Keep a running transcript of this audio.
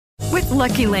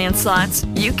Lucky Land Slots,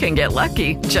 you can get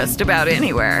lucky just about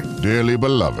anywhere. Dearly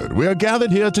beloved, we are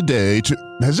gathered here today to...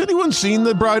 Has anyone seen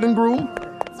the bride and groom?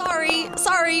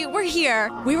 Sorry, we're here.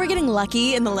 We were getting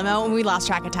lucky in the limo and we lost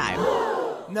track of time.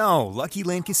 No, Lucky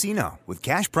Land Casino, with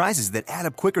cash prizes that add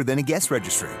up quicker than a guest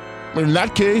registry. In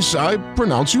that case, I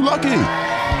pronounce you lucky.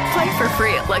 Play for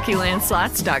free at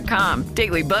LuckyLandSlots.com.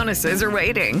 Daily bonuses are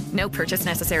waiting. No purchase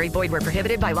necessary. Void where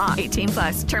prohibited by law.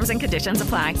 18+. Terms and conditions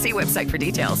apply. See website for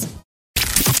details.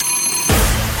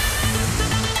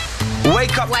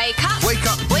 Wake up. Wake up. Wake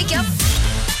up. Wake up.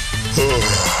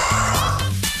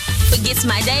 It gets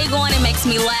my day going. It makes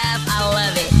me laugh. I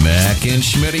love it. Mac and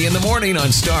Shmitty in the morning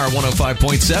on Star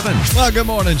 105.7. Well, good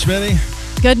morning,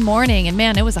 Shmitty. Good morning. And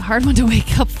man, it was a hard one to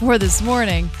wake up for this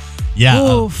morning. Yeah.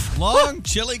 Oof. Long,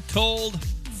 chilly, cold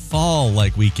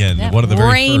fall-like weekend. That one of the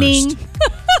very raining. first.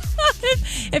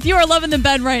 If you are loving the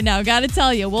bed right now, got to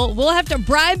tell you, we'll have to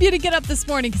bribe you to get up this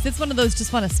morning because it's one of those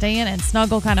just want to stay in and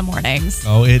snuggle kind of mornings.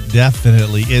 Oh, it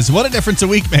definitely is. What a difference a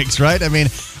week makes, right? I mean,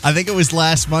 I think it was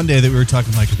last Monday that we were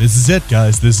talking like, this is it,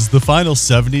 guys. This is the final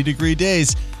 70-degree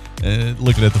days.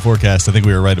 Looking at the forecast, I think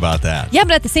we were right about that. Yeah,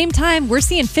 but at the same time, we're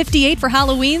seeing 58 for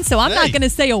Halloween, so I'm not going to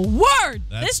say a word.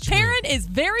 That's this true. parent is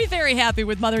very, very happy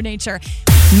with Mother Nature.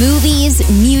 Movies,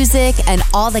 music, and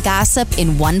all the gossip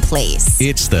in one place.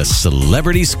 It's the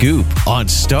Celebrity Scoop on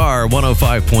Star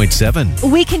 105.7.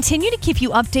 We continue to keep you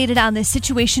updated on this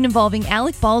situation involving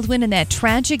Alec Baldwin and that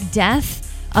tragic death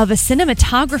of a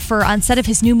cinematographer on set of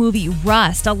his new movie,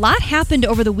 Rust. A lot happened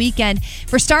over the weekend.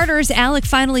 For starters, Alec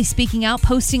finally speaking out,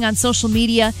 posting on social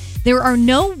media, "There are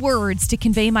no words to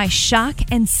convey my shock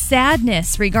and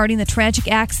sadness regarding the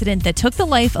tragic accident that took the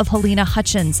life of Helena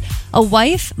Hutchins, a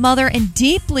wife, mother, and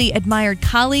deeply admired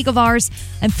colleague of ours.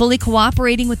 I'm fully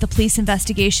cooperating with the police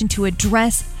investigation to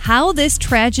address how this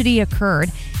tragedy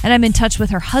occurred, and I'm in touch with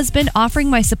her husband, offering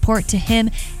my support to him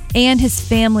and his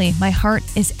family. My heart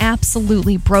is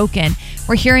absolutely broken."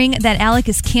 We're hearing that Alec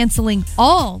is canceling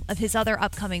all of his other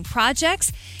upcoming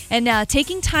projects and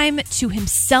taking time to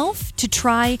himself to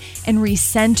try and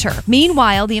recenter.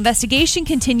 Meanwhile, the investigation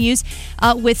continues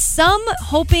with some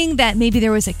hoping that maybe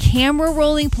there was a camera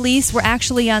rolling. Police were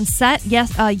actually on set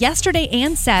yesterday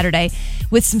and Saturday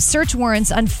with some search warrants.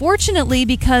 Unfortunately,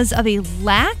 because of a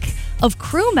lack of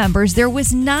crew members, there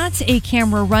was not a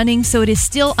camera running, so it is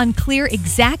still unclear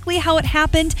exactly how it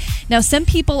happened. Now, some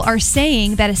people are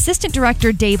saying that Assistant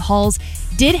Director Dave Halls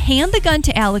did hand the gun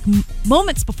to Alec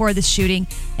moments before the shooting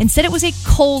and said it was a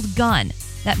cold gun.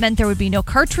 That meant there would be no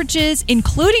cartridges,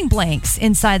 including blanks,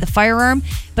 inside the firearm.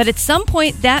 But at some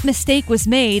point, that mistake was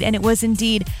made, and it was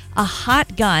indeed a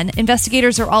hot gun.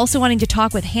 Investigators are also wanting to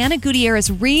talk with Hannah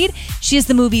Gutierrez-Reed. She is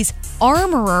the movie's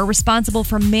armorer, responsible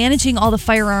for managing all the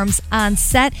firearms on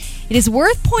set. It is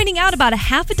worth pointing out about a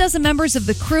half a dozen members of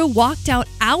the crew walked out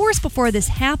hours before this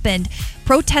happened,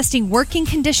 protesting working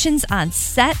conditions on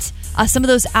set. Some of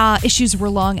those issues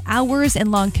were long hours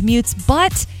and long commutes,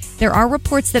 but there are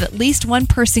reports that at least one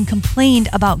person complained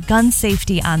about gun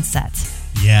safety on set.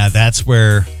 Yeah, that's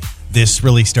where this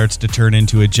really starts to turn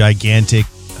into a gigantic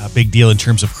big deal in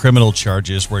terms of criminal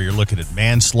charges, where you're looking at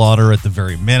manslaughter at the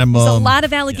very minimum. There's a lot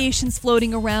of allegations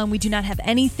floating around. We do not have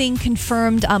anything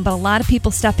confirmed, but a lot of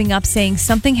people stepping up saying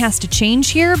something has to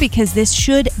change here because this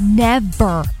should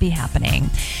never be happening.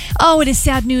 Oh, it is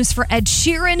sad news for Ed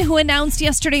Sheeran, who announced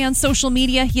yesterday on social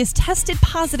media he has tested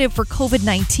positive for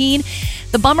COVID-19.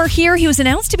 The bummer here, he was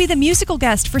announced to be the musical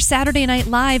guest for Saturday Night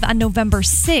Live on November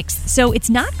 6th. So it's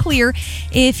not clear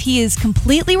if he is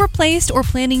completely replaced or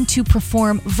planning to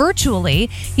perform virtually.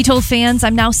 He told fans,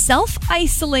 "I'm now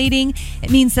self-isolating. It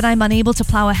means that I'm unable to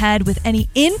plow ahead with any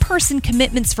in-person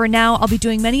commitments for now. I'll be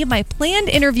doing many of my planned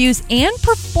interviews and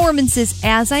performances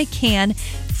as I can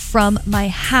from my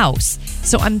house."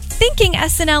 So I'm thinking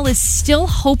SNL is still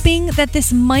hoping that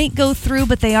this might go through,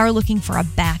 but they are looking for a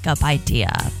backup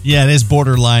idea. Yeah, it is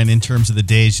borderline in terms of the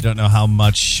days. You don't know how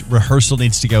much rehearsal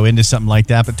needs to go into something like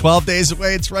that, but 12 days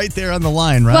away, it's right there on the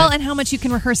line, right? Well, and how much you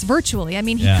can rehearse virtually. I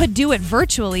mean, he could do it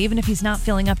virtually, even if he's not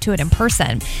feeling up to it in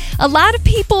person. A lot of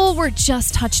people were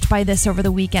just touched by this over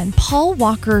the weekend. Paul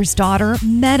Walker's daughter,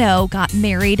 Meadow, got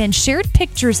married and shared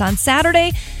pictures on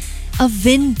Saturday of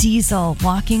Vin Diesel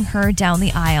walking her down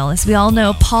the aisle. As we all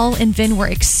know, Paul and Vin were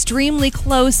extremely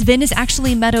close. Vin is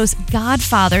actually Meadow's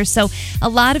godfather, so a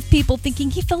lot of people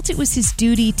thinking he felt it was his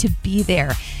duty to be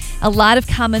there. A lot of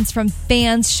comments from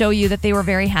fans show you that they were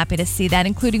very happy to see that,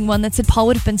 including one that said Paul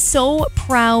would have been so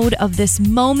proud of this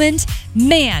moment.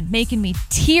 Man, making me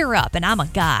tear up, and I'm a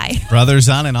guy. Brothers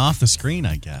on and off the screen,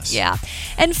 I guess. Yeah.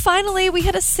 And finally, we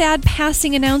had a sad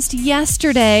passing announced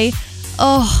yesterday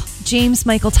Oh, James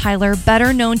Michael Tyler,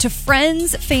 better known to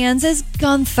friends, fans as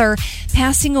Gunther,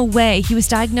 passing away. He was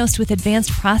diagnosed with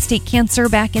advanced prostate cancer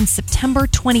back in September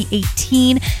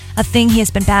 2018, a thing he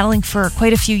has been battling for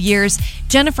quite a few years.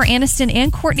 Jennifer Aniston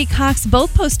and Courtney Cox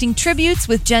both posting tributes,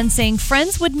 with Jen saying,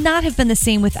 "Friends would not have been the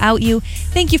same without you.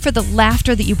 Thank you for the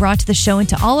laughter that you brought to the show and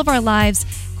to all of our lives."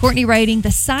 Courtney writing,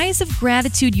 "The size of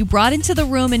gratitude you brought into the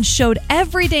room and showed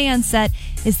every day on set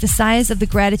is the size of the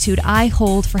gratitude I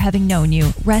hold for having known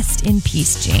you. Rest in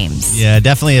peace, James." Yeah,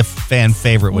 definitely a fan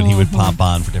favorite when he would pop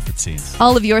on for different scenes.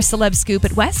 All of your celeb scoop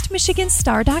at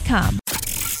westmichiganstar.com.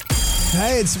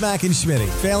 Hey, it's Mac and Shmitty,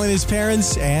 failing his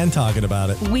parents and talking about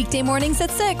it. Weekday mornings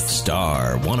at 6.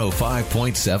 Star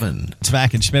 105.7. It's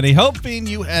Mac and Shmitty. Hoping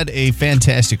you had a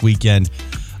fantastic weekend.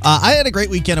 I had a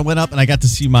great weekend. I went up and I got to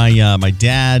see my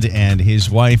dad and his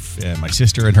wife, and my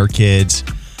sister and her kids.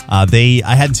 I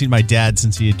hadn't seen my dad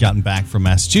since he had gotten back from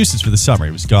Massachusetts for the summer.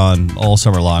 He was gone all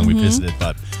summer long. We visited,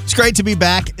 but it's great to be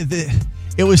back.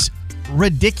 It was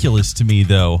ridiculous to me,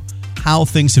 though, how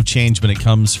things have changed when it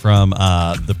comes from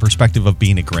the perspective of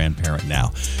being a grandparent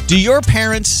now. Do your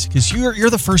parents, because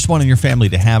you're the first one in your family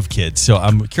to have kids, so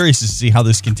I'm curious to see how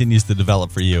this continues to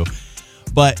develop for you.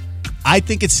 But I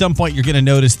think at some point you're going to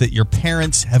notice that your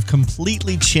parents have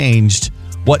completely changed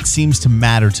what seems to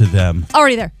matter to them.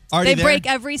 Already there. They break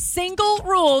every single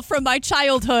rule from my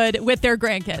childhood with their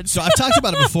grandkids. So I've talked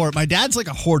about it before. My dad's like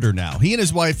a hoarder now. He and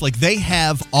his wife, like, they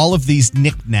have all of these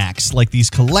knickknacks, like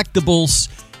these collectibles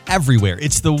everywhere.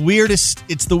 It's the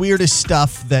weirdest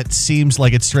stuff that seems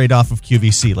like it's straight off of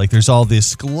QVC. Like, there's all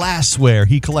this glassware.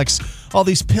 He collects all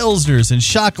these Pilsners and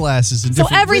shot glasses and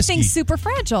different everything's whiskey. super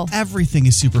fragile. Everything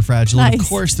is super fragile. Nice. And of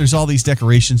course, there's all these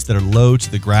decorations that are low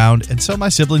to the ground. And so my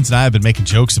siblings and I have been making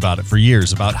jokes about it for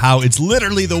years, about how it's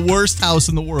literally the worst house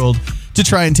in the world to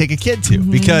try and take a kid to.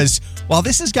 Because while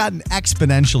this has gotten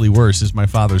exponentially worse as my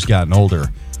father's gotten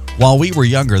older, while we were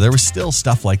younger, there was still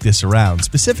stuff like this around,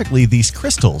 specifically these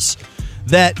crystals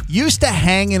that used to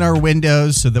hang in our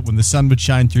windows so that when the sun would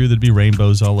shine through, there'd be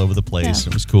rainbows all over the place. Yeah.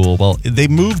 It was cool. Well, they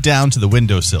moved down to the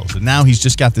windowsills, and now he's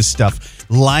just got this stuff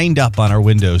lined up on our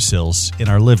windowsills in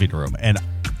our living room. And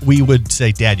we would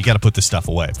say, "Dad, you got to put this stuff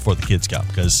away before the kids come,"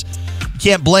 because you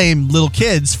can't blame little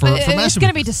kids for messing with it. It's going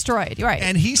to be destroyed. You're right.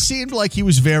 And he seemed like he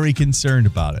was very concerned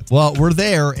about it. Well, we're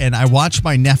there, and I watched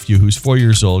my nephew, who's 4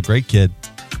 years old, great kid.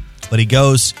 But he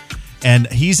goes, and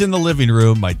he's in the living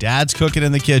room. My dad's cooking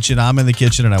in the kitchen. I'm in the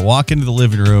kitchen, and I walk into the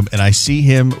living room, and I see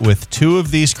him with two of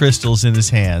these crystals in his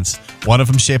hands. One of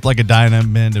them shaped like a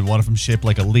diamond, and one of them shaped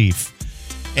like a leaf.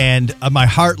 And my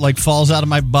heart falls out of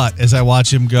my butt as I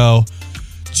watch him go,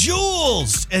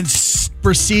 "Jules!" and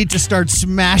proceed to start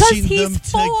smashing them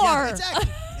together.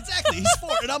 Exactly. He's 4,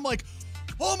 and I'm like,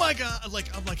 "Oh my God." I'm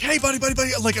like, "Hey, buddy.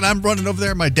 And I'm running over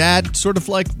there. My dad sort of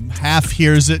half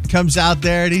hears it, comes out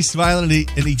there, and he's smiling,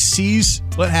 and he sees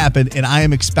what happened. And I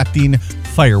am expecting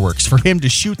fireworks for him to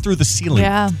shoot through the ceiling.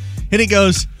 Yeah. And he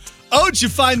goes, "Oh, did you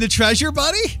find the treasure,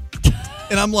 buddy?"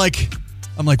 And I'm like,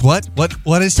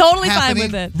 what is totally happening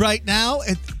fine with it right now?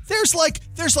 And there's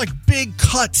big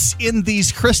cuts in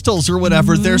these crystals or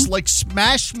whatever. There's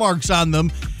smash marks on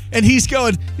them. And he's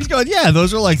going, "Yeah,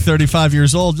 those are 35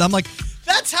 years old." And I'm like,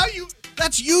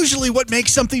 that's usually what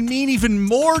makes something mean even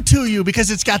more to you,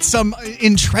 because it's got some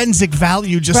intrinsic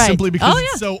value simply because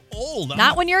it's so old.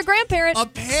 Not when you're a grandparent.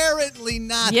 Apparently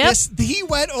not. Yep. He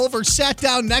went over, sat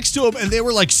down next to him, and they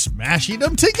were smashing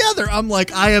them together. I'm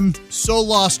like, I am so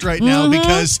lost right now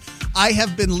because I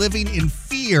have been living in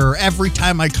fear every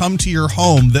time I come to your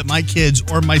home that my kids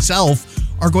or myself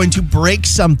are going to break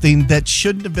something that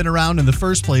shouldn't have been around in the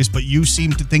first place, but you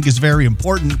seem to think is very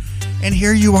important. And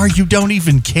here you are, you don't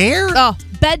even care? Oh,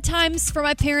 bedtimes for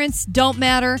my parents don't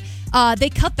matter. They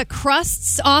cut the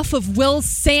crusts off of Will's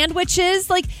sandwiches.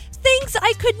 Things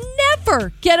I could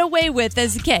never get away with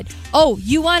as a kid. Oh,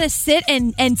 you want to sit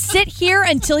and sit here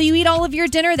until you eat all of your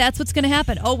dinner? That's what's going to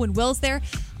happen. Oh, when Will's there,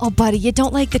 "Oh, buddy, you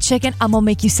don't like the chicken? I'm going to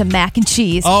make you some mac and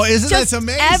cheese." Oh, isn't that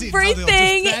amazing?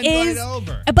 Everything is, right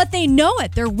over. But they know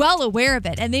it. They're well aware of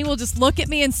it. And they will just look at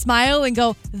me and smile and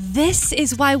go, "This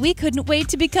is why we couldn't wait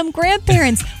to become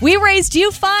grandparents. We raised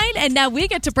you fine, and now we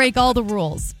get to break all the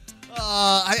rules."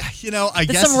 I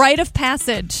It's guess some rite of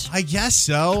passage. I guess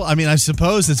so. I mean, I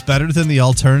suppose it's better than the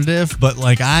alternative, but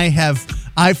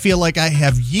I feel like I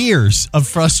have years of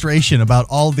frustration about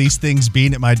all these things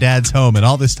being at my dad's home, and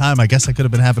all this time I guess I could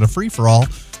have been having a free-for-all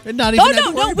And not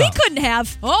even we couldn't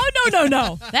have. Oh,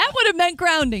 no. That would have meant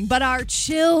grounding. But our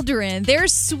children, they're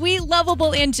sweet,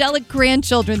 lovable, angelic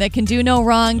grandchildren that can do no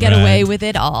wrong, get away with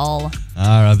it all.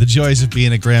 All right, the joys of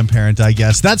being a grandparent, I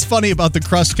guess. That's funny about the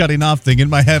crust cutting off thing. In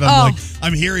my head,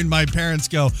 I'm hearing my parents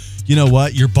go, you know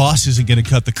what? Your boss isn't going to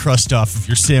cut the crust off of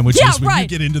your sandwiches when you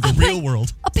get into the real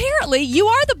world. Apparently, you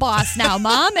are the boss now,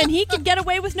 Mom, and he can get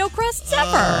away with no crusts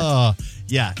ever.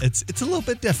 Yeah, it's a little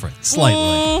bit different, slightly.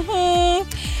 Mm-hmm.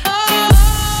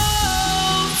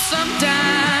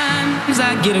 Sometimes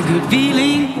I get a good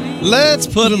feeling. Let's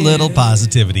put a little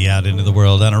positivity out into the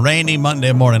world on a rainy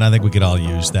Monday morning. I think we could all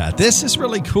use that. This is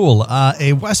really cool.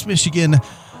 A West Michigan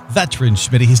veteran,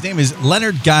 Shmitty. His name is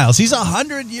Leonard Giles. He's a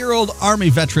 100-year-old Army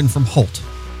veteran from Holt.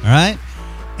 All right?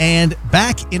 And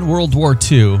back in World War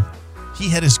II, he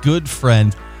had his good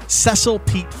friend, Cecil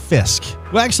Pete Fisk,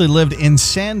 who actually lived in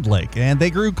Sand Lake. And they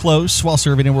grew close while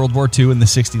serving in World War II in the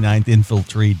 69th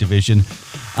Infantry Division.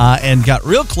 And got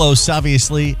real close,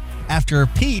 obviously, after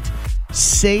Pete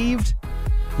saved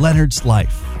Leonard's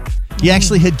life. He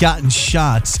actually had gotten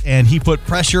shots, and he put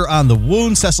pressure on the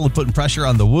wounds. Cecil had put pressure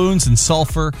on the wounds and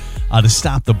sulfur to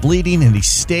stop the bleeding, and he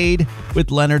stayed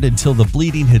with Leonard until the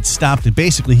bleeding had stopped. And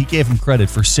basically, he gave him credit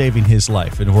for saving his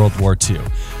life in World War II.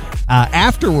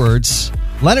 Afterwards,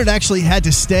 Leonard actually had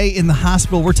to stay in the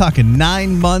hospital. We're talking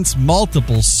 9 months,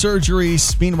 multiple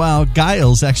surgeries. Meanwhile,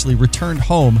 Giles actually returned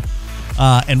home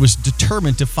and was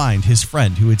determined to find his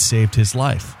friend who had saved his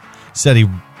life. Said he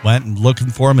went and looking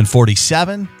for him in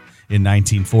 1947. In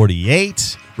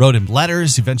 1948, wrote him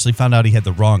letters, eventually found out he had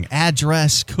the wrong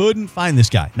address, couldn't find this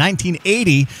guy.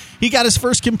 1980, he got his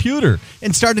first computer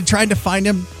and started trying to find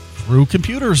him through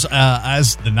computers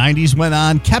as the 90s went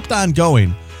on, kept on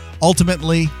going.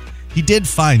 Ultimately, he did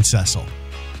find Cecil,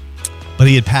 but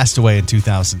he had passed away in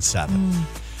 2007.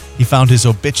 He found his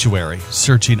obituary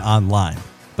searching online,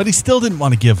 but he still didn't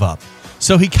want to give up.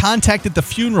 So he contacted the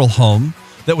funeral home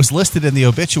that was listed in the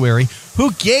obituary,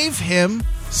 who gave him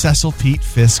Cecil Pete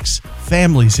Fisk's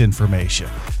family's information.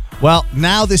 Well,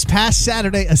 now this past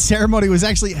Saturday, a ceremony was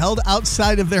actually held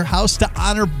outside of their house to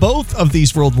honor both of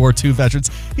these World War II veterans.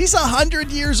 He's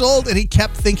 100 years old, and he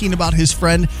kept thinking about his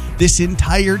friend this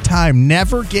entire time.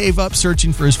 Never gave up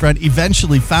searching for his friend.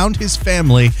 Eventually found his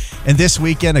family, and this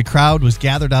weekend a crowd was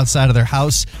gathered outside of their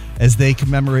house as they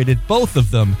commemorated both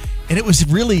of them. And it was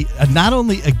really not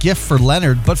only a gift for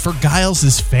Leonard, but for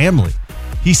Giles' family.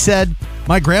 He said,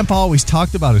 "My grandpa always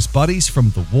talked about his buddies from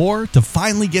the war. To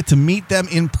finally get to meet them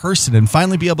in person and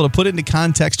finally be able to put into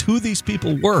context who these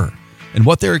people were and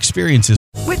what their experiences."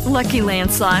 With Lucky Land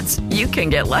Slots, you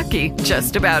can get lucky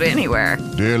just about anywhere.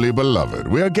 Dearly beloved,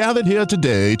 we are gathered here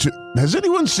today to... Has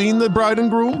anyone seen the bride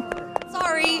and groom?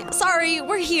 Sorry,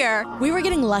 we're here. We were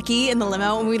getting lucky in the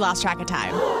limo and we lost track of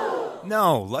time.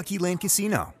 No, Lucky Land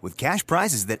Casino, with cash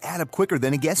prizes that add up quicker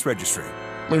than a guest registry.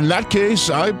 In that case,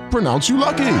 I pronounce you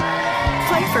lucky.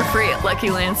 Play for free at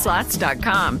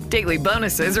LuckyLandSlots.com. Daily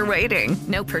bonuses are waiting.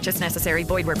 No purchase necessary.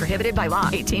 Void where prohibited by law.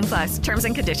 18+. Terms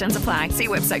and conditions apply. See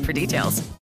website for details.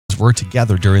 Were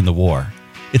together during the war.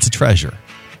 It's a treasure.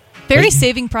 Very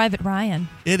Saving Private Ryan.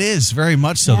 It is, very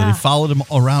much so, that he followed him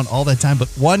around all that time, but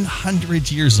 100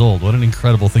 years old. What an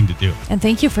incredible thing to do. And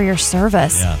thank you for your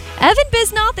service. Yeah. Evan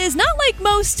Bisnoth is not like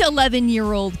most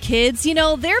 11-year-old kids. You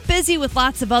know, they're busy with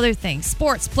lots of other things.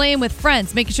 Sports, playing with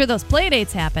friends, making sure those play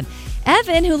dates happen.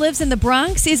 Evan, who lives in the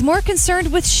Bronx, is more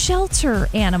concerned with shelter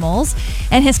animals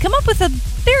and has come up with a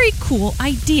very cool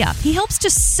idea. He helps to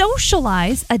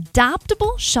socialize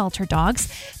adoptable shelter dogs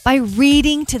by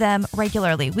reading to them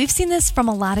regularly. We've seen this from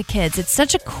a lot of kids. It's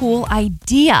such a cool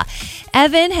idea.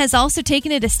 Evan has also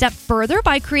taken it a step further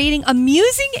by creating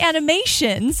amusing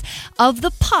animations of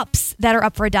the pups that are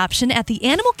up for adoption at the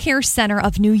Animal Care Center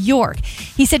of New York.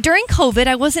 He said, "During COVID,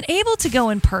 I wasn't able to go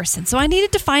in person, so I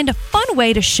needed to find a fun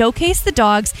way to showcase the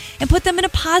dogs and put them in a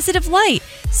positive light.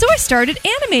 So I started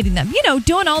animating them,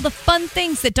 doing all the fun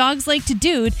things that dogs like to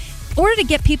do in order to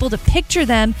get people to picture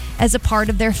them as a part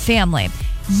of their family."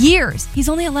 Years, he's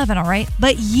only 11, all right,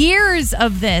 but years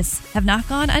of this have not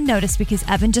gone unnoticed because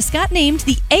Evan just got named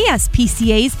the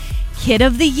ASPCA's Kid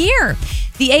of the Year.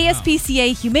 The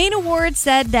ASPCA Humane Award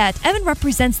said that Evan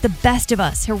represents the best of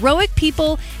us, heroic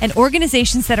people and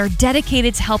organizations that are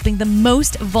dedicated to helping the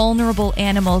most vulnerable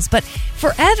animals. But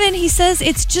for Evan, he says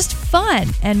it's just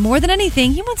fun, and more than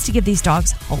anything, he wants to give these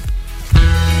dogs hope.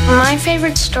 My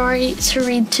favorite story to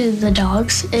read to the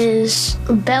dogs is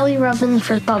Belly Rubbins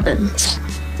for Bubbins.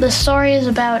 The story is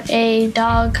about a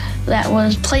dog that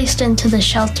was placed into the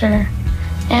shelter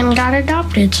and got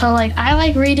adopted. So I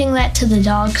like reading that to the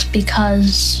dogs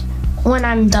because when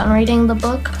I'm done reading the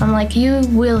book, I'm like, you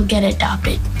will get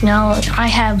adopted. I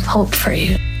have hope for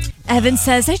you. Evan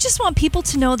says, I just want people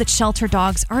to know that shelter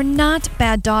dogs are not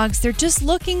bad dogs. They're just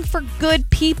looking for good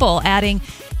people. Adding,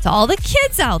 to all the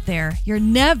kids out there, you're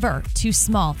never too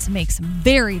small to make some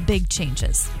very big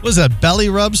changes. Was that Belly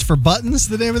Rubs for Buttons,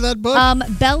 the name of that book?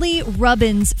 Belly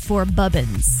Rubbins for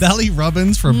Bubbins. Belly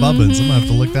Rubbins for Bubbins. I'm going to have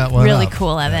to look that one really up.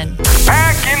 Cool, Evan.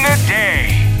 Back in the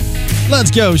day.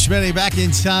 Let's go, Shmitty. Back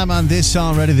in time on this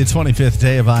already, the 25th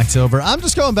day of October. I'm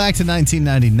just going back to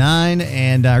 1999,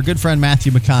 and our good friend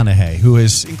Matthew McConaughey, who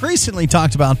has increasingly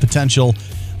talked about potential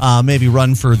maybe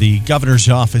run for the governor's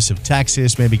office of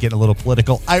Texas, maybe getting a little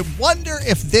political. I wonder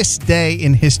if this day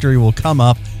in history will come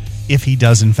up if he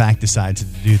does, in fact, decide to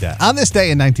do that. On this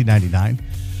day in 1999,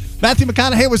 Matthew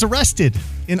McConaughey was arrested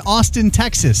in Austin,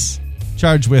 Texas,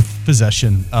 charged with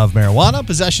possession of marijuana,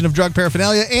 possession of drug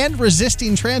paraphernalia, and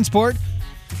resisting transport.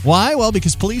 Why? Well,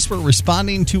 because police were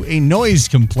responding to a noise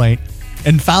complaint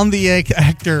and found the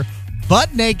actor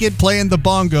butt naked playing the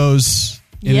bongos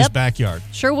in his backyard.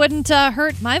 Sure wouldn't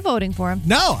hurt my voting for him.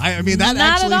 No, I mean, that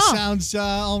Not actually at all. sounds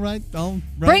all right.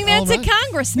 Bring that to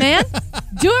Congress, man.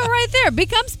 Do it right there.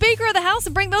 Become Speaker of the House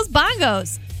and bring those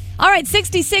bongos. All right,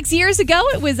 66 years ago,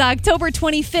 it was October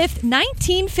 25th,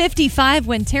 1955,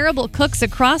 when terrible cooks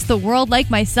across the world like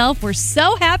myself were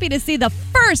so happy to see the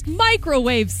first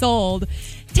microwave sold.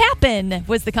 Tappan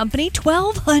was the company,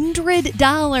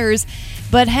 $1,200.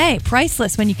 But hey,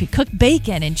 priceless when you could cook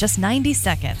bacon in just 90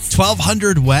 seconds.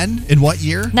 $1,200 when? In what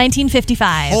year?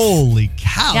 1955. Holy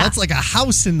cow. Yeah. That's like a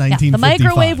house in Yeah, 1955. the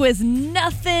microwave was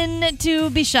nothing to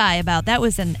be shy about. That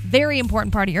was a very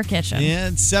important part of your kitchen. Yeah,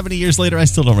 and 70 years later, I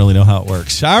still don't really know how it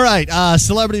works. All right,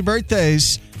 celebrity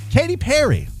birthdays. Katy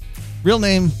Perry. Real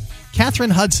name, Katherine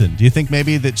Hudson. Do you think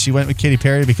maybe that she went with Katy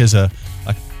Perry because a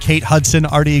Kate Hudson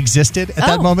already existed at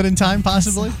that moment in time,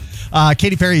 possibly?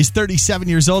 Katy Perry is 37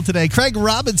 years old today. Craig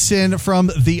Robinson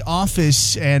from The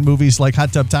Office and movies like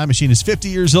Hot Tub Time Machine is 50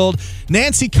 years old.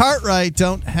 Nancy Cartwright,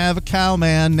 don't have a cow,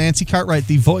 man. Nancy Cartwright,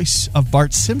 the voice of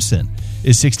Bart Simpson,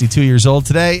 is 62 years old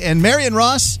today. And Marion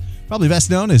Ross, probably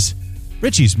best known as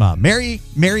Richie's mom,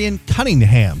 Marion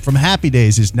Cunningham from Happy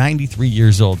Days, is 93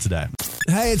 years old today.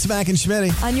 Hey, it's Mac and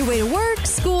Shmitty. On your way to work,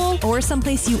 school, or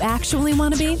someplace you actually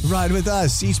want to be? Ride with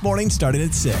us each morning starting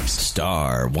at 6.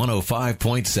 Star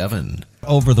 105.7.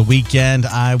 Over the weekend,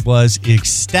 I was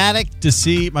ecstatic to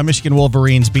see my Michigan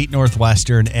Wolverines beat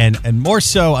Northwestern, and more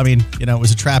so, I mean, it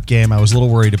was a trap game. I was a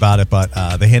little worried about it, but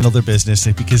they handled their business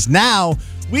because now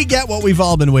we get what we've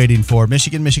all been waiting for.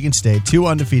 Michigan State, two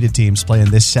undefeated teams playing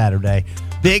this Saturday.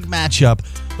 Big matchup.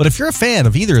 But if you're a fan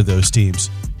of either of those teams,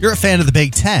 you're a fan of the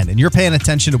Big Ten, and you're paying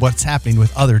attention to what's happening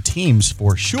with other teams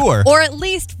for sure. Or at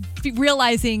least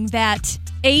realizing that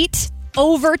 8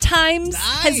 overtimes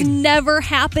has never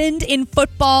happened in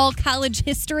football college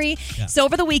history. Yeah. So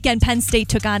over the weekend, Penn State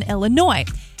took on Illinois.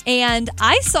 And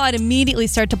I saw it immediately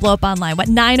start to blow up online. What,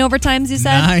 9 overtimes you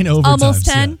said? 9 overtimes. Almost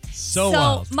 10? Yeah. So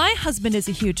wild. My husband is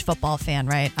a huge football fan,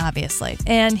 right? Obviously.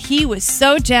 And he was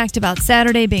so jacked about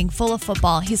Saturday being full of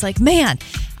football. He's like, man,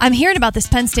 I'm hearing about this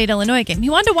Penn State-Illinois game.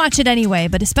 He wanted to watch it anyway,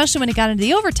 but especially when it got into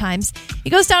the overtimes, he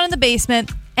goes down in the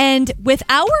basement. And with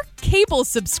our cable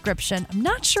subscription, I'm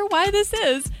not sure why this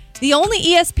is, the only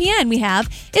ESPN we have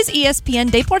is ESPN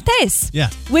Deportes.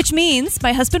 Yeah. Which means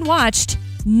my husband watched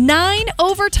 9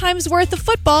 overtimes worth of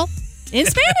football in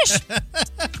Spanish. 10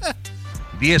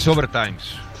 overtimes.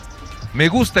 Me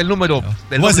gusta el número.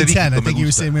 It wasn't 10. I think you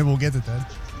were saying maybe we'll get to 10.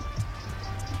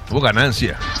 Hubo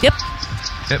ganancia. Yep.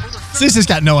 Cis's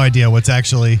got no idea what's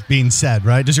actually being said,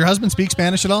 right? Does your husband speak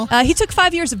Spanish at all? He took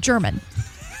 5 years of German.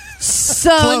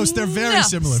 So close. They're very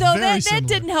similar. So very that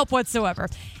didn't help whatsoever.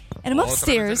 And I'm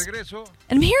upstairs, and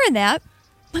I'm hearing that.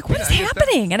 I'm like, what is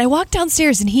happening? And I walk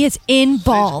downstairs, and he is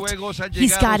involved.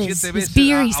 He's got his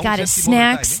beer. He's got his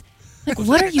snacks. I'm like,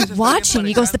 what are you watching?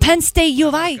 He goes, the Penn State U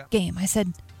of I game. I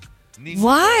said,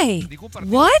 why?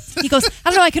 What? He goes,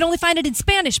 I don't know. I can only find it in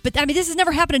Spanish. But, I mean, this has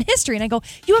never happened in history. And I go,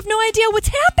 you have no idea what's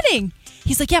happening.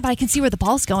 He's like, yeah, but I can see where the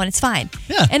ball's going. It's fine.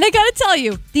 Yeah. And I got to tell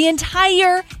you, the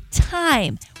entire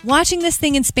time watching this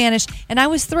thing in Spanish, and I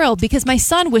was thrilled because my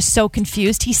son was so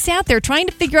confused. He sat there trying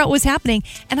to figure out what was happening,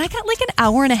 and I got like an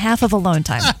hour and a half of alone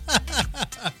time.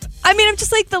 I mean, I'm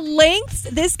just like, the lengths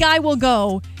this guy will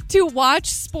go to watch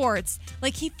sports.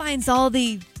 Like, he finds all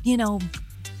the,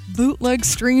 bootleg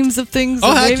streams of things.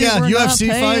 Oh, that heck maybe yeah. we're UFC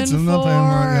not fights. paying I'm not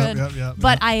paying for, more. Yep.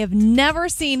 But I have never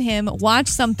seen him watch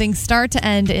something start to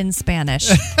end in Spanish.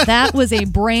 That was a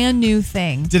brand new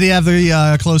thing. Did he have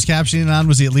the closed captioning on?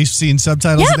 Was he at least seeing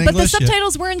subtitles in English? But the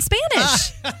subtitles were in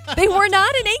Spanish. They were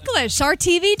not in English. Our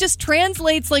TV just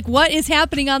translates like what is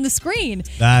happening on the screen.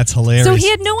 That's hilarious. So he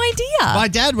had no idea. My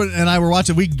dad and I were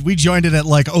watching. We joined it at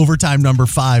like overtime number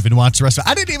 5 and watched the rest of it.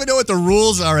 I didn't even know what the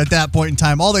rules are at that point in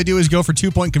time. All they do is go for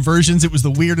 2-point conversions. It was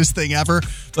the weirdest thing ever,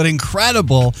 but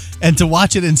incredible. And to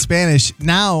watch it in Spanish,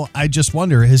 now I just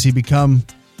wonder, has he become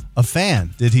a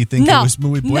fan? Did he think it was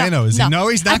muy bueno? He's not.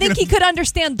 I think he could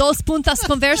understand dos puntas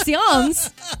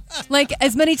conversiones like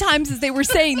as many times as they were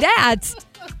saying that.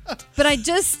 But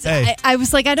I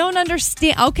was like, I don't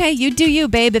understand. Okay, you do you,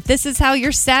 babe. If this is how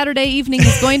your Saturday evening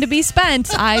is going to be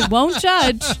spent, I won't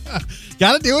judge.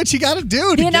 Gotta do what you gotta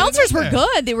do. The announcers were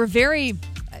good. They were very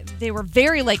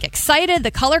like excited.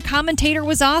 The color commentator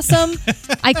was awesome.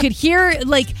 I could hear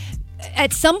like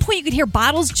at some point you could hear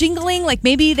bottles jingling. Like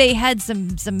maybe they had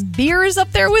some beers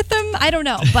up there with them. I don't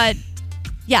know, but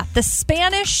yeah, the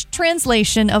Spanish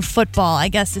translation of football, I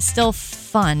guess, is still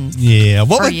fun. Yeah,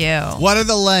 for you. What are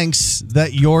the lengths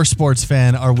that your sports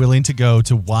fan are willing to go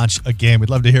to watch a game? We'd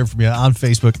love to hear from you on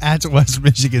Facebook at West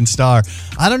Michigan Star.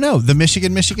 I don't know. The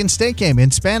Michigan State game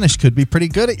in Spanish could be pretty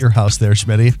good at your house there,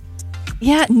 Shmitty.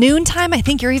 Yeah, noontime, I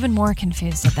think you're even more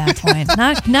confused at that point.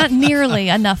 Not nearly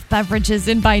enough beverages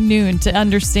in by noon to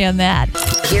understand that.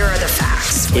 Here are the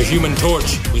facts. The Human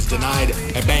Torch was denied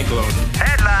a bank loan.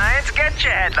 Headlines, get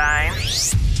your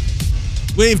headlines.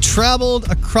 We've traveled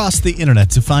across the internet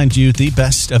to find you the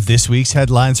best of this week's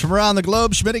headlines from around the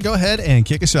globe. Shmitty, go ahead and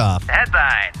kick us off.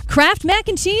 Headline. Kraft Mac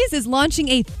and Cheese is launching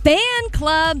a fan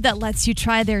club that lets you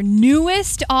try their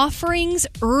newest offerings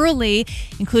early,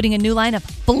 including a new line of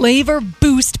Flavor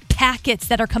Boost packets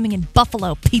that are coming in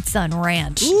buffalo, pizza, and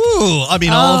ranch. Ooh, I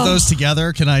mean, all of those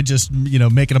together. Can I just,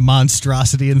 make it a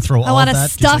monstrosity and throw all of that? I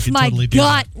want to stuff my totally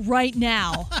gut right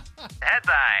now.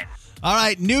 Headline. All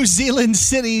right, New Zealand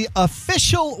City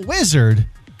official wizard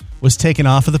was taken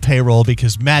off of the payroll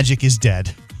because magic is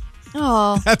dead.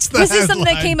 Oh, That's the Was this something that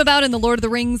headline. came about in the Lord of the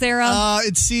Rings era?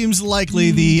 It seems likely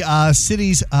the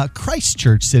city's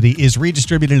Christchurch city is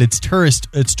redistributing its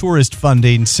tourist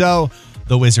funding, so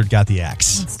the wizard got the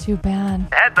axe. That's too bad.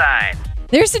 Headline.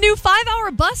 There's a new 5-hour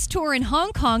bus tour in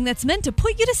Hong Kong that's meant to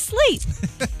put you to sleep.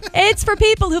 It's for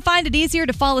people who find it easier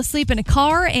to fall asleep in a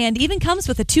car and even comes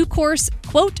with a 2-course,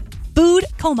 quote, food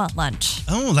coma lunch.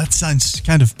 Oh, that sounds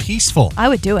kind of peaceful. I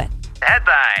would do it.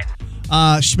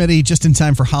 Headline. Shmitty, just in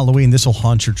time for Halloween, this will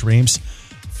haunt your dreams.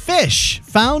 Fish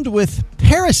found with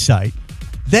parasite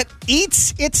that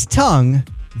eats its tongue,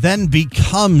 then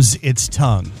becomes its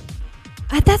tongue.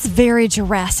 That's very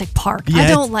Jurassic Park. Yeah, I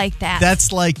don't like that.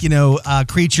 That's like, a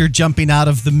creature jumping out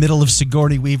of the middle of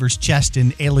Sigourney Weaver's chest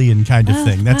in Alien kind of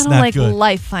thing. That's I don't not like good.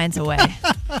 life finds a way.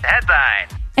 Headline.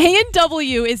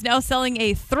 A&W is now selling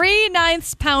a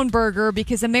 3/9 pound burger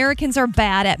because Americans are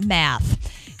bad at math.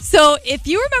 So if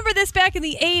you remember this back in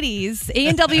the 80s,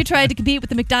 A&W tried to compete with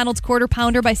the McDonald's quarter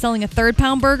pounder by selling a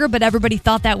 3-pound burger, but everybody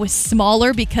thought that was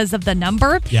smaller because of the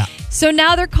number. Yeah. So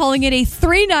now they're calling it a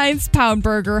 3/9 pound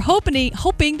burger,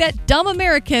 hoping that dumb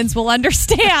Americans will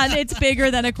understand it's bigger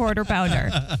than a quarter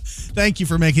pounder. Thank you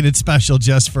for making it special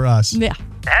just for us. Yeah.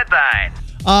 Headline.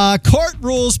 Court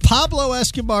rules Pablo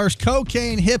Escobar's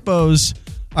cocaine hippos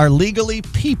are legally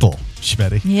people,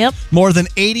 Shmitty. Yep. More than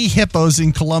 80 hippos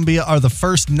in Colombia are the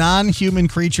first non-human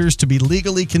creatures to be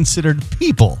legally considered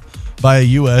people by a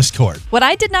U.S. court. What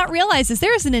I did not realize is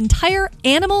there is an entire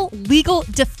animal legal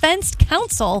defense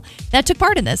council that took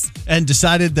part in this. And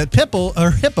decided that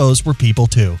hippos were people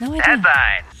too. No idea.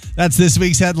 Headline. That's this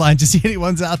week's headline. To see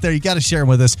anyone's out there, you got to share them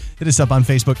with us. Hit us up on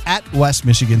Facebook at West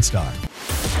Michigan Star.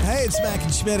 Hey, it's Mac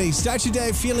and Shmitty. Start your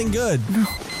day feeling good.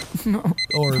 No.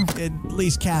 Or at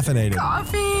least caffeinated.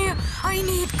 Coffee. I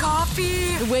need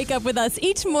coffee. Wake up with us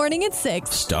each morning at 6.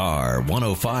 Star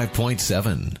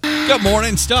 105.7. Good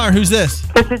morning, Star. Who's this?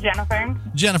 This is Jennifer.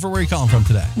 Jennifer, where are you calling from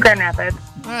today? Grand Rapids.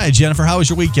 All right, Jennifer, how was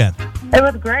your weekend? It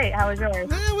was great. How was yours?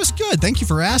 It was good. Thank you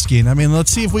for asking. I mean,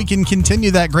 let's see if we can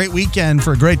continue that great weekend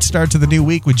for a great start to the new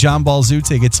week with John Ball Zoo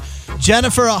tickets.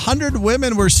 Jennifer, 100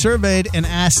 women were surveyed and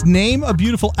asked, name a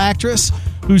beautiful actress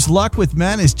whose luck with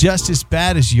men is just as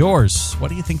bad as yours. What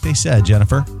do you think they said,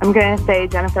 Jennifer? I'm going to say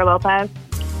Jennifer Lopez.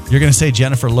 You're going to say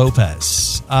Jennifer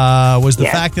Lopez. Was the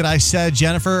Yes. fact that I said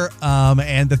Jennifer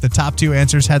and that the top two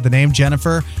answers had the name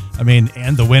Jennifer,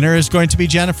 and the winner is going to be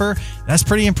Jennifer, that's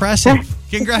pretty impressive.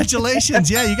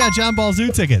 Congratulations. Yeah, you got John Ball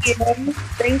Zoo tickets.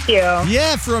 Thank you.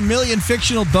 Yeah, for 1 million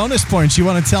fictional bonus points. You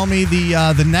want to tell me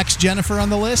the next Jennifer on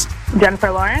the list?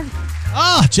 Jennifer Lawrence.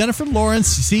 Ah, Jennifer Lawrence.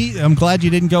 See, I'm glad you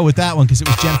didn't go with that one because it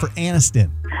was Jennifer Aniston.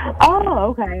 Oh,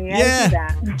 okay. Yeah. I see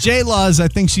that. J-Law's, I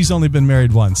think she's only been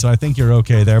married once, so I think you're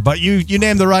okay there. But you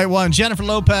named the right one. Jennifer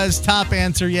Lopez, top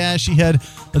answer. Yeah, she had,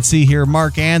 let's see here,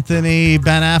 Mark Anthony,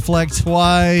 Ben Affleck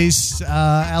twice,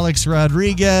 Alex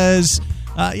Rodriguez.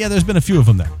 There's been a few of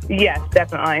them there. Yes,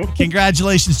 definitely.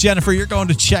 Congratulations, Jennifer. You're going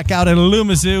to check out at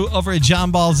Illumizoo over at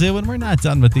John Ball Zoo, and we're not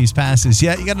done with these passes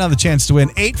yet. You got another chance to win.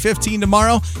 8:15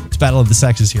 tomorrow. It's Battle of the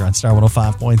Sexes here on Star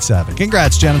 105.7.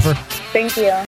 Congrats, Jennifer. Thank you.